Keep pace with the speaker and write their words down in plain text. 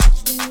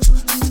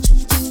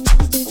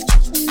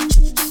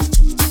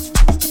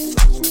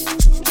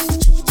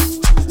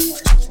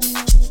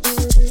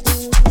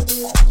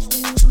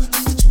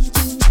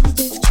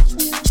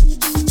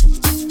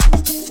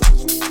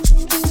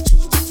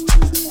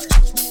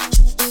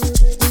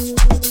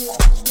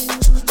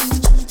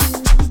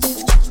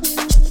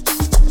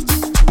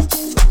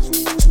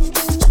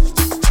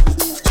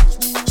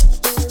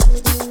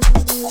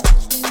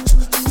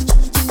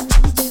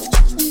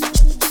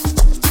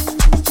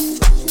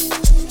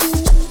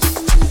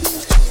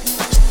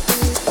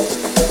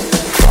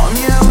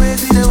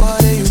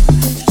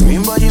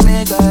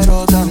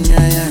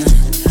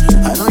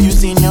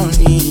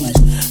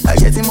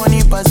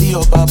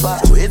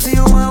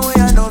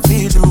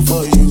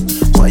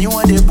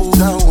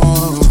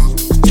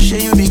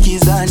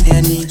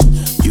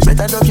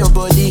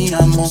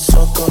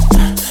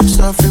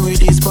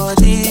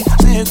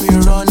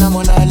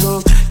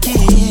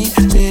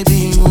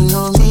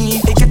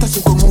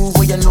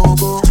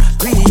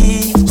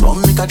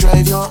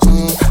drive you.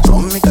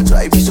 Come make a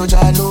drive you so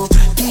jalo.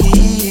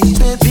 Please,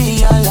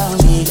 baby, allow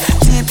me.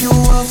 Tip you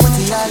off with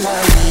the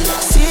allow.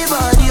 See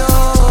body,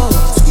 oh.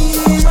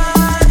 See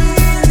body,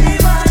 see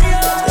body,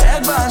 oh.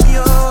 Egg body,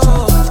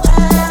 oh.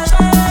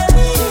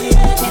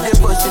 He dey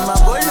post in my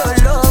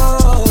bololo.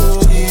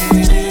 He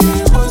dey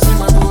post in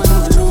my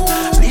bololo.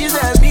 Please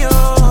help me,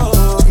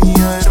 oh. Me,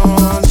 I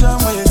don't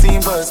jam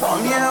waiting, but some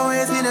here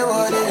waiting the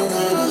water.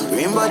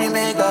 Green body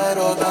make a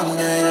rock,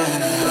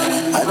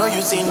 I know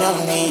you seen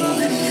on me.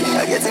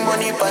 I get the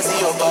money pass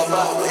your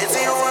papa.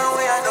 Waiting one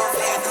way I don't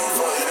feel do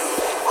for you.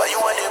 Why you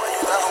want to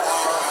move out?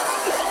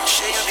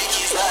 Share your big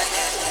kiss like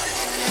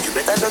you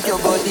better look your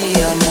body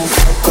and move.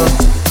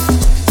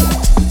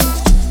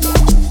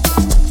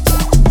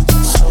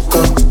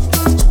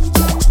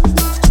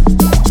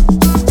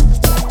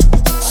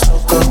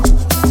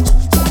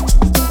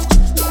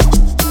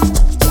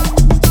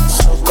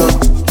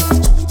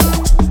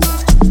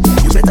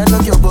 You better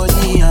look your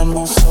body and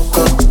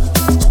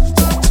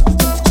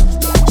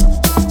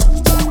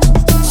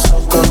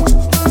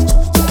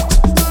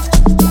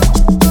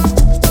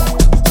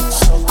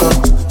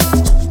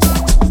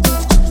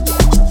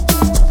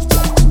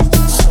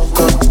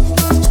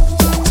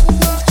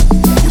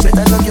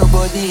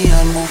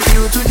move.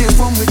 You to the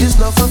phone with this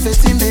love for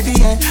 15, baby,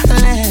 and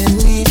let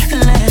me.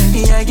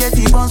 I get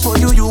the bounce for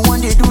you, you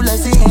want they do like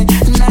say,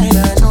 night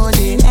I know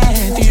the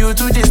end. You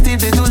to the still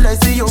they do like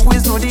say, your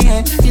waist know the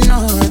end. You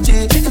know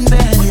the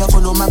bend. Oh, you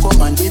follow my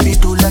command, baby,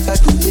 do like I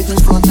do, baby,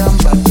 front and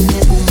back, baby,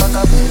 boom,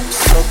 back up.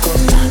 Suck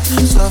up,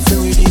 suffer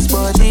with this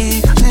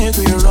body, make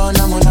we run,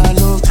 I'm on a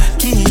low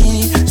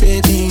key.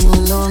 Baby, you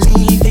know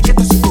me, they get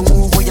us to go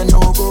move where you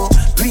know go.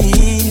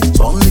 Breathe,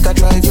 come make a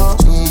drive you,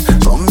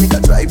 come make a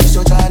drive you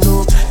so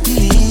jalo.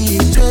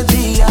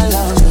 Baby,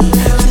 allow me.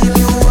 Keep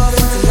you up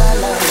with the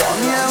alarm. Come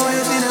here,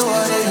 wait in the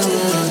water.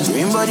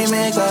 Green body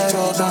make a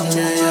rock,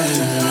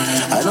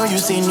 yeah. I know you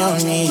seen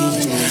on me.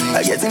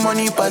 I get the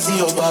money pass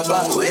your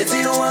papa.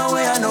 Waiting one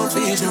way I know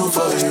feel do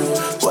for you.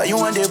 Why you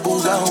want the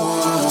booga?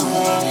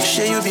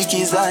 Share you be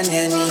kiss and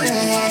any.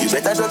 You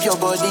better drop your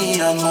body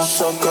and move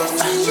sucker.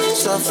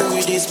 Suffer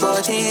with this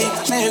body.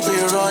 Make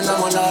we run,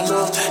 I'm on a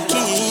low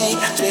key.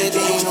 Baby,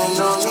 you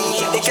know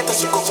me. They get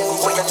us to go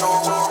move where you know.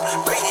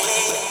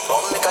 Breathe.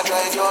 Come make a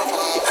drive you,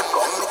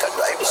 come make a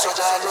drive you so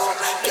jalo.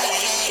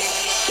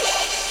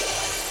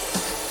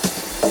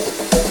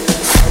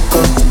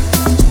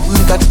 Come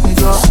make a drive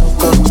you,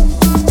 come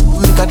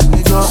make a drive you,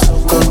 come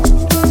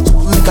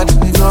make a drive you, come make a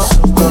drive you, come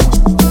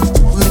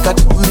make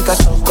a drive you,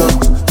 come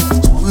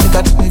make a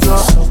drive you, come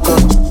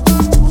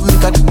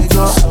make a drive you,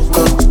 come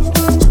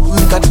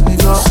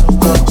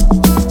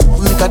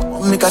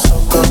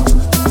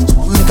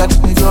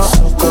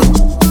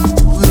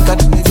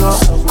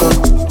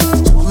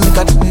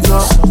make a drive you, make a drive you, make a drive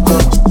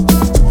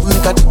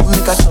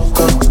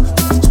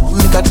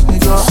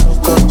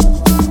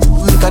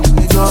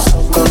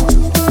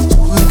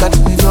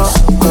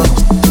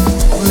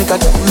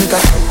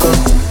you.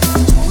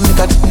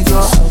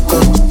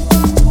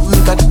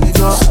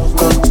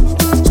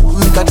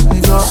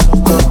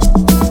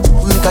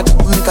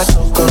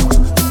 Make